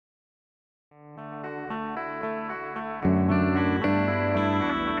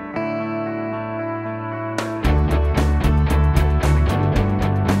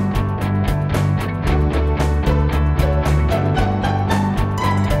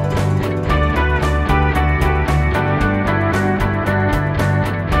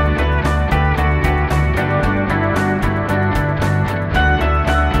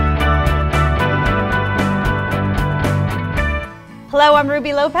Hello, I'm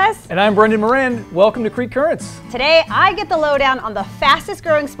Ruby Lopez. And I'm Brendan Moran. Welcome to Creek Currents. Today, I get the lowdown on the fastest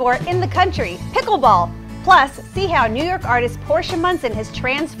growing sport in the country, pickleball. Plus, see how New York artist Portia Munson has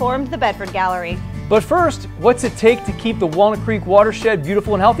transformed the Bedford Gallery. But first, what's it take to keep the Walnut Creek watershed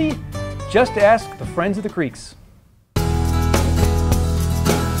beautiful and healthy? Just ask the Friends of the Creeks.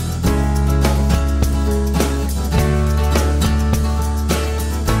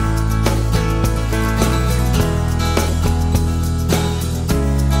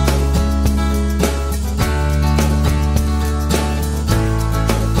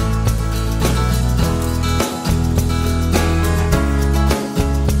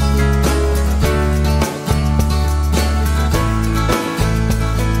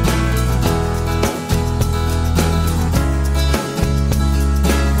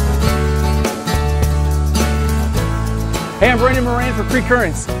 Hey, I'm Brendan Moran for Creek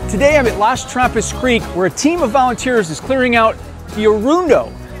Currents. Today I'm at Las Trampas Creek, where a team of volunteers is clearing out the Arundo.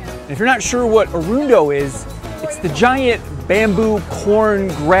 And if you're not sure what Arundo is, it's the giant bamboo, corn,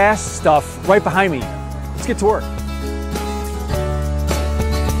 grass stuff right behind me. Let's get to work.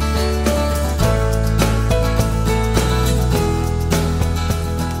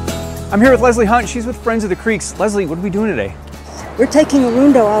 I'm here with Leslie Hunt. She's with Friends of the Creeks. Leslie, what are we doing today? We're taking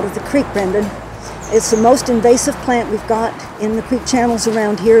Arundo out of the creek, Brendan. It's the most invasive plant we've got in the creek channels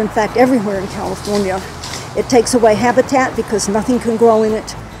around here, in fact everywhere in California. It takes away habitat because nothing can grow in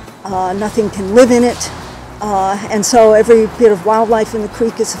it, nothing can live in it, and so every bit of wildlife in the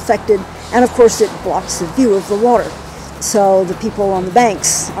creek is affected, and of course it blocks the view of the water. So the people on the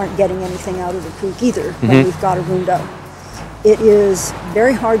banks aren't getting anything out of the creek either when we've got Arundo. It is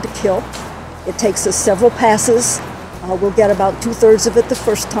very hard to kill. It takes us several passes. We'll get about 2/3 of it the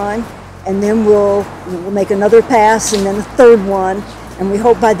first time. And then we'll make another pass and then a third one, and we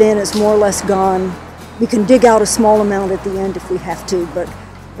hope by then it's more or less gone. We can dig out a small amount at the end if we have to, but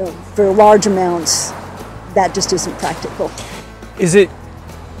for large amounts, that just isn't practical. Is it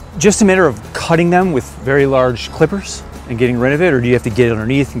just a matter of cutting them with very large clippers and getting rid of it, or do you have to get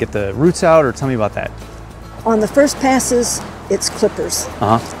underneath and get the roots out, or tell me about that? On the first passes, it's clippers.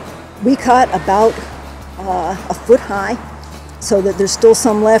 Uh-huh. We cut about a foot high, so that there's still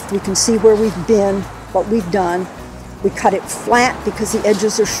some left. We can see where we've been, what we've done. We cut it flat because the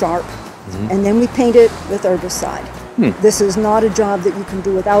edges are sharp, and then we paint it with herbicide. This is not a job that you can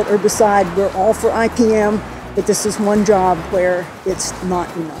do without herbicide. We're all for IPM, but this is one job where it's not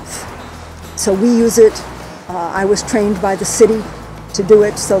enough. So we use it. I was trained by the city to do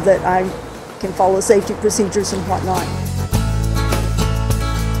it so that I can follow safety procedures and whatnot.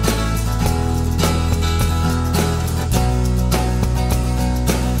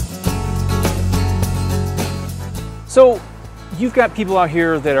 So you've got people out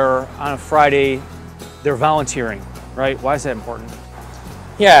here that are on a Friday, they're volunteering, right? Why is that important?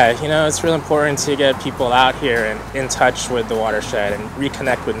 Yeah, you know, it's really important to get people out here and in touch with the watershed and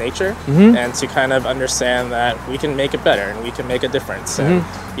reconnect with nature, and to kind of understand that we can make it better and we can make a difference. And,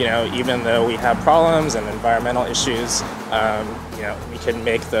 you know, even though we have problems and environmental issues, you know,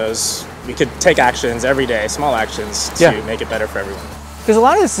 we could take actions every day, small actions to make it better for everyone. Because a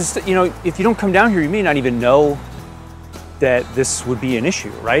lot of this is, you know, if you don't come down here, you may not even know that this would be an issue,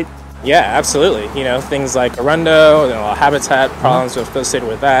 right? Yeah, absolutely. You know, things like Arundo, you know, habitat problems associated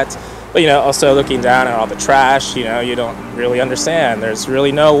with that. But, you know, also looking down at all the trash, you know, you don't really understand. There's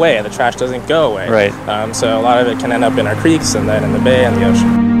really no way. The trash doesn't go away. Right. So a lot of it can end up in our creeks and then in the bay and the ocean.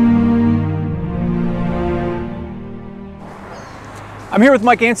 I'm here with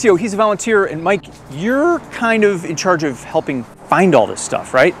Mike Ancio. He's a volunteer. And Mike, you're kind of in charge of helping find all this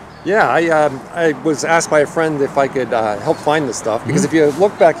stuff, right? Yeah, I was asked by a friend if I could help find this stuff, because if you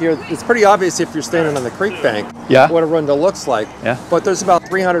look back here, it's pretty obvious if you're standing on the creek bank what Arundo looks like. Yeah. But there's about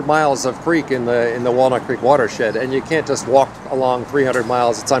 300 miles of creek in the Walnut Creek watershed, and you can't just walk along 300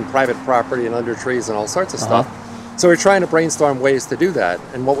 miles. It's on private property and under trees and all sorts of stuff. So we're trying to brainstorm ways to do that.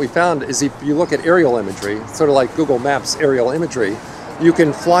 And what we found is if you look at aerial imagery, sort of like Google Maps aerial imagery, you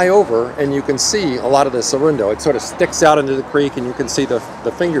can fly over and you can see a lot of this Arundo. It sort of sticks out into the creek and you can see the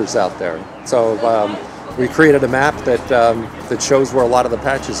fingers out there. So we created a map that shows where a lot of the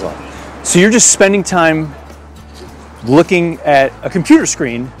patches are. So you're just spending time looking at a computer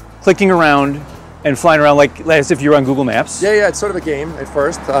screen, clicking around and flying around like as if you're on Google Maps? Yeah, it's sort of a game at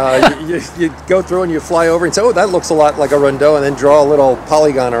first. You go through and you fly over and say, oh, that looks a lot like Arundo, and then draw a little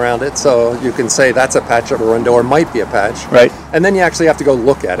polygon around it so you can say that's a patch of Arundo or might be a patch. Right. And then you actually have to go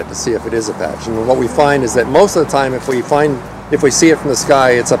look at it to see if it is a patch. And what we find is that most of the time if we see it from the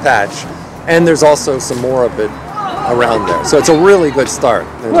sky, it's a patch. And there's also some more of it around there. So it's a really good start.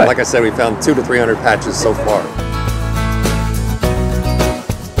 And like I said, we found 200 to 300 patches so far.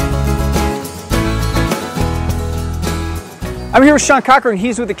 I'm here with Sean Cochran.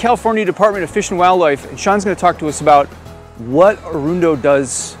 He's with the California Department of Fish and Wildlife, and Sean's going to talk to us about what Arundo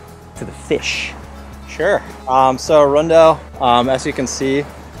does to the fish. Sure. So Arundo, as you can see,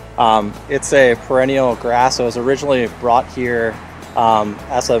 it's a perennial grass. It was originally brought here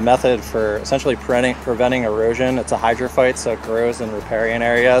as a method for essentially preventing erosion. It's a hydrophyte, so it grows in riparian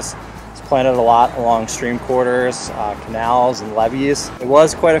areas. It's planted a lot along stream corridors, canals, and levees. It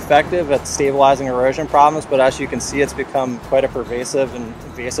was quite effective at stabilizing erosion problems, but as you can see, it's become quite a pervasive and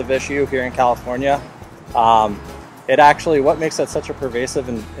invasive issue here in California. What makes it such a pervasive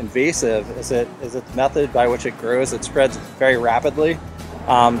and invasive is the method by which it grows. It spreads very rapidly.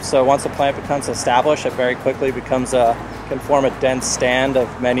 So once a plant becomes established, it very quickly can form a dense stand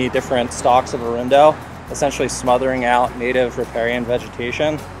of many different stalks of Arundo, essentially smothering out native riparian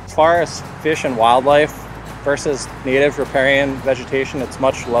vegetation. As far as fish and wildlife versus native riparian vegetation, it's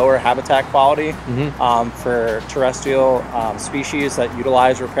much lower habitat quality for terrestrial species that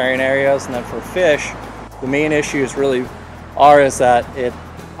utilize riparian areas. And then for fish, the main issues really is that it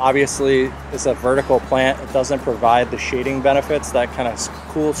obviously is a vertical plant. It doesn't provide the shading benefits that kind of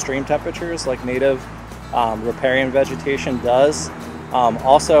cool stream temperatures like native riparian vegetation does.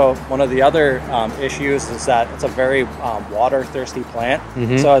 Also, one of the other issues is that it's a very water-thirsty plant,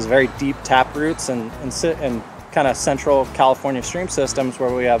 so it has very deep tap roots and sit in kind of central California stream systems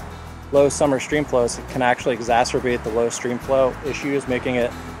where we have low summer stream flows. It can actually exacerbate the low stream flow issues, making it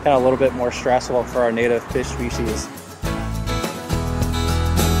kind of a little bit more stressful for our native fish species.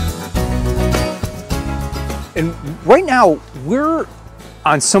 And right now, we're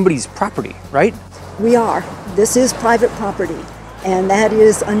on somebody's property, right? We are. This is private property, and that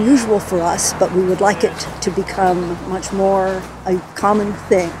is unusual for us, but we would like it to become much more a common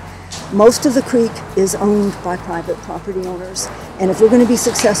thing. Most of the creek is owned by private property owners, and if we're going to be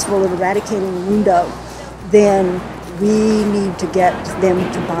successful in eradicating Arundo, then we need to get them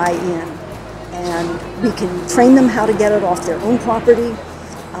to buy in. And we can train them how to get it off their own property.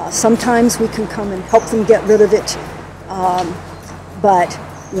 Sometimes we can come and help them get rid of it, but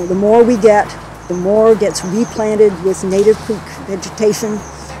the more we get, the more gets replanted with native creek vegetation,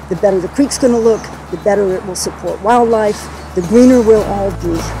 the better the creek's going to look, the better it will support wildlife, the greener we'll all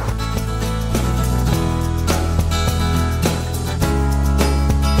be.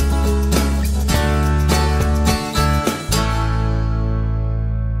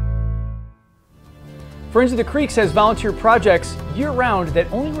 Friends of the Creeks has volunteer projects year-round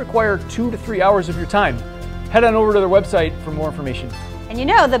that only require 2 to 3 hours of your time. Head on over to their website for more information. And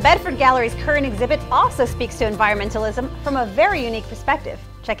the Bedford Gallery's current exhibit also speaks to environmentalism from a very unique perspective.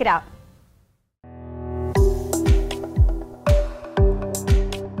 Check it out.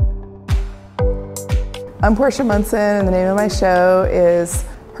 I'm Portia Munson, and the name of my show is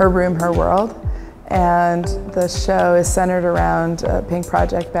Her Room, Her World. And the show is centered around a Pink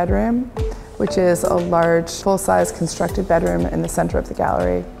Project bedroom, which is a large, full-size constructed bedroom in the center of the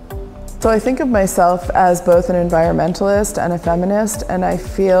gallery. So I think of myself as both an environmentalist and a feminist, and I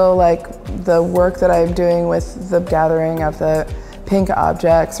feel like the work that I'm doing with the gathering of the pink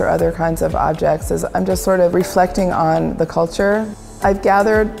objects or other kinds of objects is I'm just sort of reflecting on the culture. I've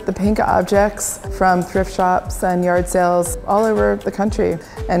gathered the pink objects from thrift shops and yard sales all over the country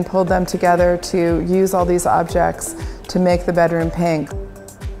and pulled them together to use all these objects to make the bedroom pink.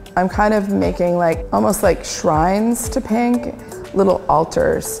 I'm kind of making almost like shrines to pink, little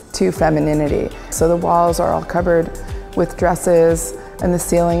altars to femininity. So the walls are all covered with dresses and the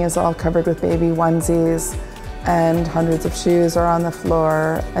ceiling is all covered with baby onesies and hundreds of shoes are on the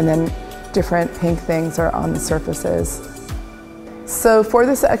floor and then different pink things are on the surfaces. So for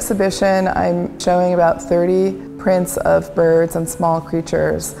this exhibition, I'm showing about 30 prints of birds and small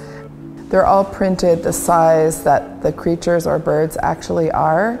creatures. They're all printed the size that the creatures or birds actually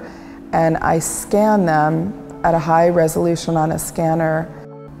are, and I scan them at a high resolution on a scanner.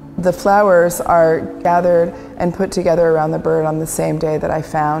 The flowers are gathered and put together around the bird on the same day that I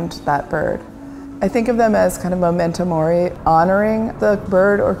found that bird. I think of them as kind of memento mori, honoring the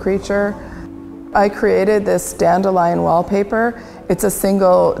bird or creature. I created this dandelion wallpaper. It's a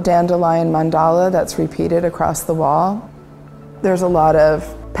single dandelion mandala that's repeated across the wall. There's a lot of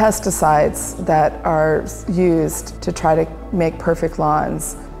pesticides that are used to try to make perfect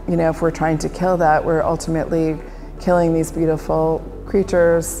lawns. If we're trying to kill that, we're ultimately killing these beautiful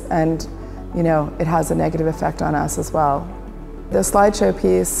creatures, and it has a negative effect on us as well. The slideshow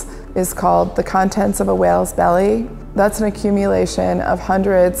piece is called The Contents of a Whale's Belly. That's an accumulation of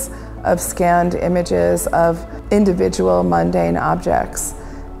hundreds of scanned images of individual mundane objects.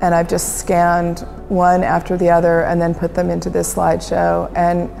 And I've just scanned one after the other and then put them into this slideshow.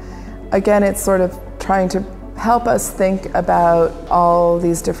 And again, it's sort of trying to help us think about all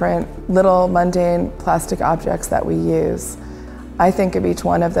these different little mundane plastic objects that we use. I think of each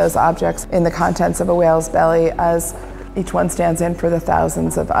one of those objects in the contents of a whale's belly as each one stands in for the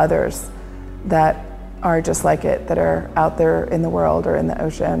thousands of others that are just like it, that are out there in the world or in the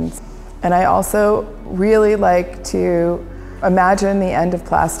oceans. And I also really like to imagine the end of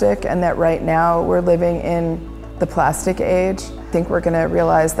plastic, and that right now we're living in the plastic age. I think we're going to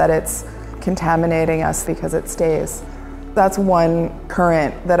realize that it's contaminating us because it stays. That's one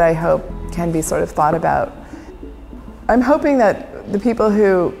current that I hope can be sort of thought about. I'm hoping that the people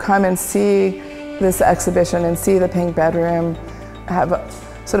who come and see this exhibition and see the pink bedroom have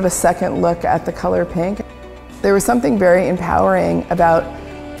sort of a second look at the color pink. There was something very empowering about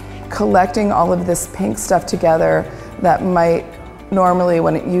collecting all of this pink stuff together that might normally,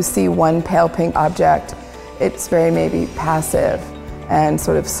 when you see one pale pink object, it's very maybe passive and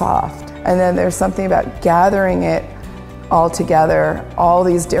sort of soft. And then there's something about gathering it all together, all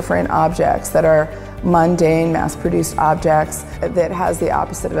these different objects that are mundane, mass-produced objects, that has the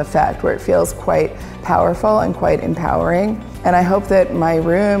opposite of effect, where it feels quite powerful and quite empowering. And I hope that my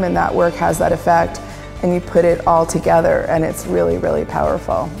room and that work has that effect, and you put it all together and it's really, really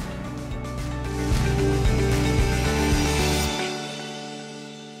powerful.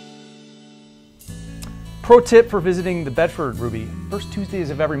 Pro tip for visiting the Bedford Ruby: first Tuesdays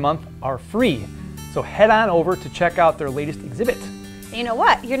of every month are free. So head on over to check out their latest exhibit. You know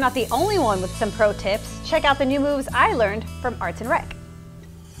what? You're not the only one with some pro tips. Check out the new moves I learned from Arts and Rec.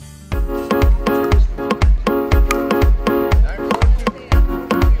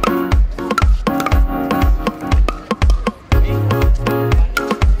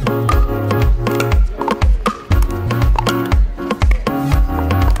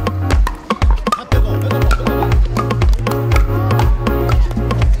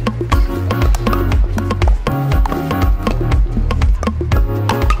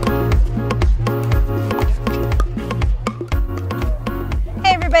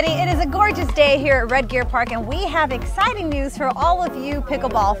 It is a gorgeous day here at Red Gear Park, and we have exciting news for all of you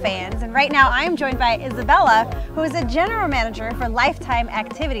pickleball fans. And right now I am joined by Isabella, who is a general manager for Lifetime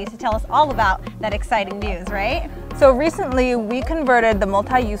Activities, to tell us all about that exciting news, right? So recently we converted the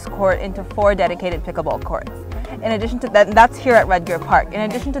multi-use court into 4 dedicated pickleball courts. In addition to that, that's here at Red Gear Park. In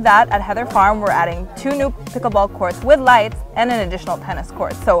addition to that, at Heather Farm, we're adding 2 new pickleball courts with lights and an additional tennis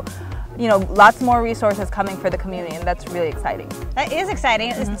court. So, you know, lots more resources coming for the community, and that's really exciting. That is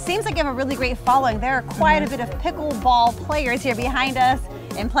exciting. It seems like you have a really great following. There are quite a bit of pickleball players here behind us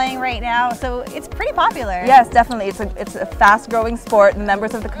and playing right now, so it's pretty popular. Yes, definitely. It's a fast-growing sport, and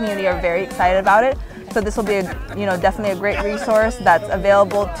members of the community are very excited about it. So this will be, definitely a great resource that's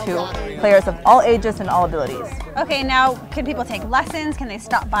available to players of all ages and all abilities. Okay, now can people take lessons? Can they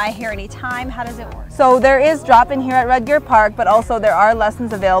stop by here anytime? How does it work? So there is drop-in here at Red Gear Park, but also there are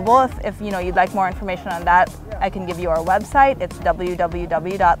lessons available. If you'd like more information on that, I can give you our website. It's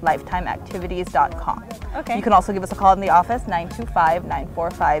www.lifetimeactivities.com. Okay. You can also give us a call in the office,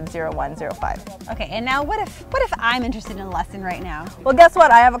 925-945-0105. Okay, and now what if I'm interested in a lesson right now? Well, guess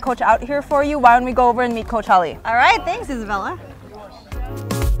what? I have a coach out here for you. Why don't we go over and meet Coach Ali? All right, thanks, Isabella.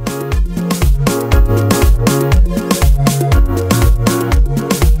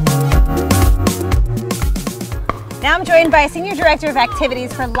 Now I'm joined by Senior Director of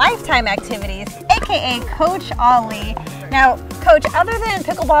Activities for Lifetime Activities, aka Coach Ali. Now, Coach, other than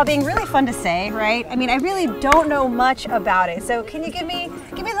pickleball being really fun to say, right? I mean, I really don't know much about it. So can you give me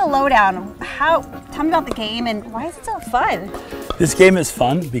the lowdown? Tell me about the game and why is it so fun? This game is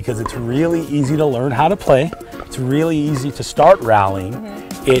fun because it's really easy to learn how to play. It's really easy to start rallying.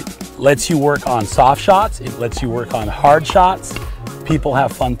 It lets you work on soft shots. It lets you work on hard shots. People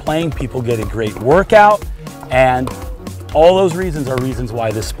have fun playing. People get a great workout. And all those reasons are reasons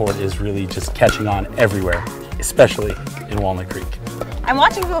why this sport is really just catching on everywhere, especially in Walnut Creek. I'm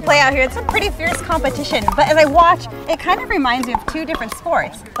watching people play out here. It's a pretty fierce competition, but as I watch, it kind of reminds me of 2 different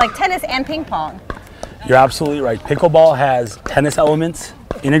sports, like tennis and ping pong. You're absolutely right. Pickleball has tennis elements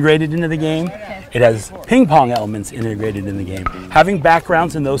integrated into the game. It has ping pong elements integrated in the game. Having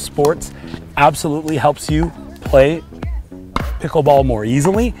backgrounds in those sports absolutely helps you play pickleball more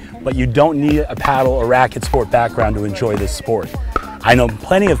easily, but you don't need a paddle or racket sport background to enjoy this sport. I know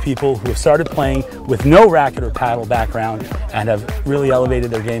plenty of people who have started playing with no racket or paddle background and have really elevated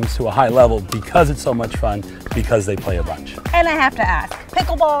their games to a high level because it's so much fun, because they play a bunch. And I have to ask,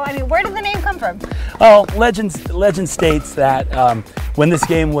 pickleball, I mean, where did the name come from? Oh, legend states that when this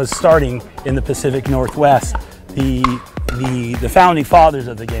game was starting in the Pacific Northwest, the founding fathers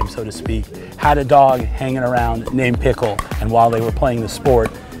of the game, so to speak, had a dog hanging around named Pickle, and while they were playing the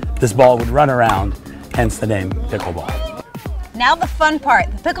sport, this ball would run around hence the name pickleball. Now the fun part,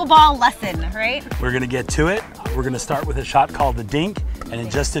 the pickleball lesson, right? We're gonna get to it. We're gonna start with a shot called the dink, and in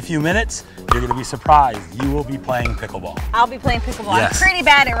just a few minutes, you're gonna be surprised. You will be playing pickleball. I'll be playing pickleball. Yes. I'm pretty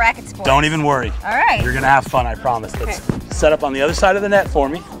bad at racket sports. Don't even worry. All right. You're gonna have fun, I promise. Let's set up on the other side of the net for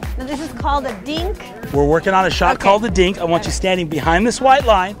me. Now this is called a dink. We're working on a shot called the dink. I want you standing behind this white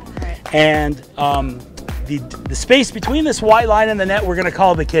line, and the space between this white line and the net, we're gonna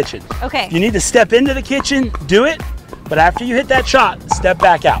call the kitchen. Okay. You need to step into the kitchen, do it, but after you hit that shot, step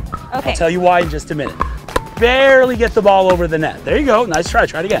back out. Okay. I'll tell you why in just a minute. Barely get the ball over the net. There you go, nice try,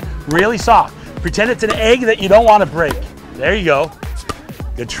 try it again. Really soft. Pretend it's an egg that you don't want to break. There you go.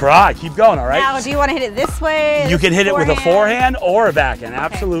 Good try, keep going, all right? Now, do you want to hit it this way? You can hit it with a forehand or a backhand,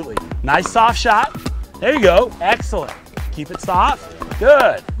 absolutely. Nice soft shot. There you go, excellent. Keep it soft,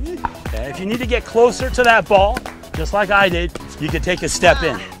 good. Okay, if you need to get closer to that ball, just like I did, you could take a step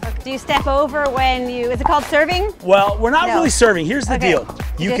in. Do you step over when you, is it called serving? Well, we're not really serving. Here's the deal.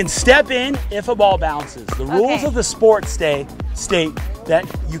 You can step in if a ball bounces. The rules of the sport state that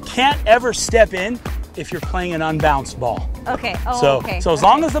you can't ever step in if you're playing an unbounced ball. Okay. So as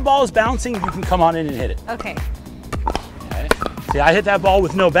long as the ball is bouncing, you can come on in and hit it. Okay. See, I hit that ball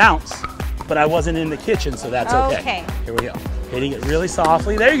with no bounce, but I wasn't in the kitchen, so that's okay. Okay. Here we go. Hitting it really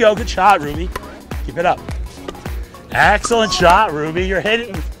softly. There you go. Good shot, Ruby. Keep it up. Excellent shot, Ruby. You're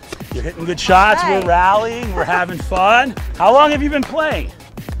hitting good shots. We're rallying. We're having fun. How long have you been playing?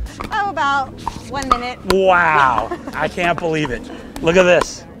 Oh, about 1 minute. Wow. I can't believe it. Look at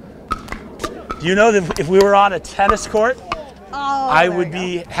this. Do you know that if we were on a tennis court, I would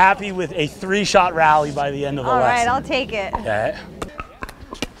be happy with a 3-shot rally by the end of the lesson. All right, I'll take it. Okay.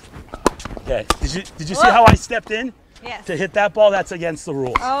 Okay. Did you see how I stepped in? Yes. To hit that ball? That's against the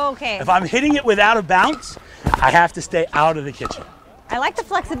rules. Okay. If I'm hitting it without a bounce, I have to stay out of the kitchen. I like the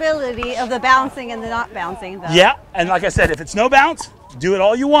flexibility of the bouncing and the not bouncing, though. Yeah, and like I said, if it's no bounce, do it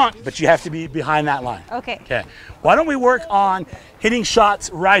all you want, but you have to be behind that line. Okay. Okay. Why don't we work on hitting shots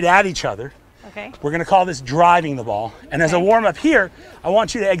right at each other? Okay. We're gonna call this driving the ball. And as a warm up here, I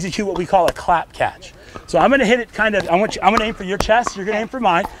want you to execute what we call a clap catch. So I'm gonna hit it kind of, I'm gonna aim for your chest, you're gonna aim for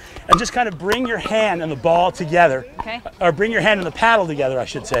mine, and just kind of bring your hand and the ball together. Okay. Or bring your hand and the paddle together, I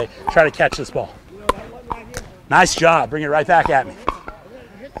should say. Try to catch this ball. Nice job, bring it right back at me.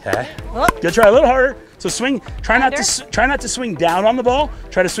 Okay. Good try, a little harder. So swing, try not to swing down on the ball,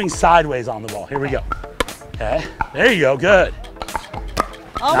 try to swing sideways on the ball. Here we go. Okay, there you go, good.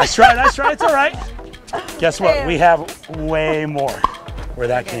 Nice try, it's all right. Guess what, we have way more where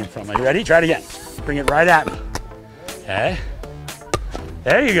that came from. Are you ready? Try it again. Bring it right at me. Okay.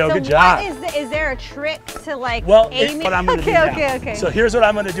 There you go, good job. Is there a trick to like aiming? What I'm gonna do now. Okay. So here's what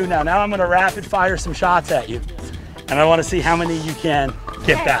I'm gonna do now. Now I'm gonna rapid fire some shots at you. And I wanna see how many you can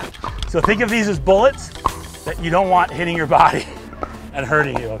get back. So think of these as bullets that you don't want hitting your body and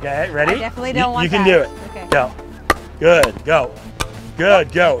hurting you, okay? Ready? I definitely don't want that. You can do it. Okay. Go. Good, go.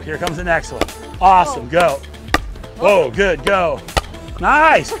 Good, go. Here comes the next one. Awesome, go. Whoa, good, go.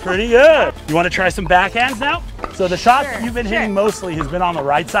 Nice, pretty good. You want to try some backhands now? So the shot that you've been hitting mostly has been on the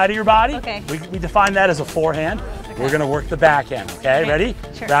right side of your body. Okay. We define that as a forehand. Okay. We're going to work the backhand, okay? Ready?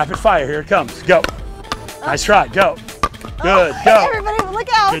 Sure. Rapid fire, here it comes. Go. Nice try, go. Good, go. Everybody look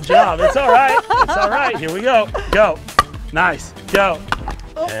out. Good job, it's all right. It's all right, here we go. Go. Nice, go.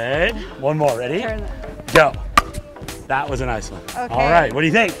 Okay, one more, ready? Go. That was a nice one. Okay. All right, what do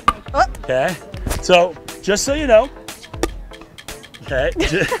you think? Okay, so just so you know,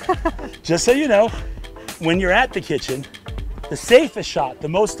 just so you know, when you're at the kitchen, the safest shot, the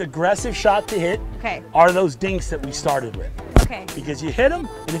most aggressive shot to hit are those dinks that we started with. Okay. Because you hit them,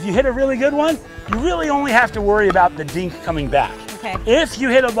 and if you hit a really good one, you really only have to worry about the dink coming back. Okay. If you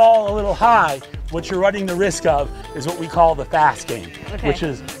hit a ball a little high, what you're running the risk of is what we call the fast game, which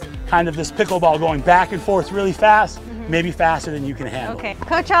is kind of this pickleball going back and forth really fast, maybe faster than you can handle. Okay.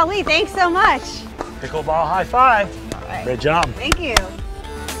 Coach Ali, thanks so much. Pickleball high five. All right. Great job. Thank you.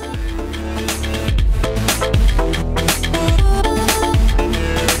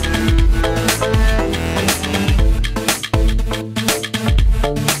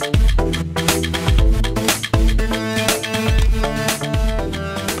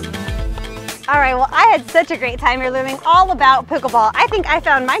 All right, well, I had such a great time here learning all about pickleball. I think I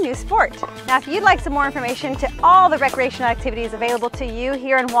found my new sport. Now, if you'd like some more information to all the recreational activities available to you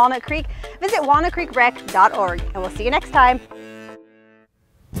here in Walnut Creek, visit walnutcreekrec.org, and we'll see you next time.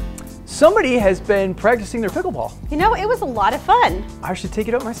 Somebody has been practicing their pickleball. You know, it was a lot of fun. I should take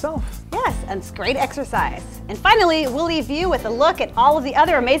it up myself. Yes, and it's great exercise. And finally, we'll leave you with a look at all of the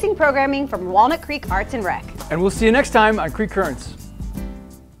other amazing programming from Walnut Creek Arts and Rec. And we'll see you next time on Creek Currents.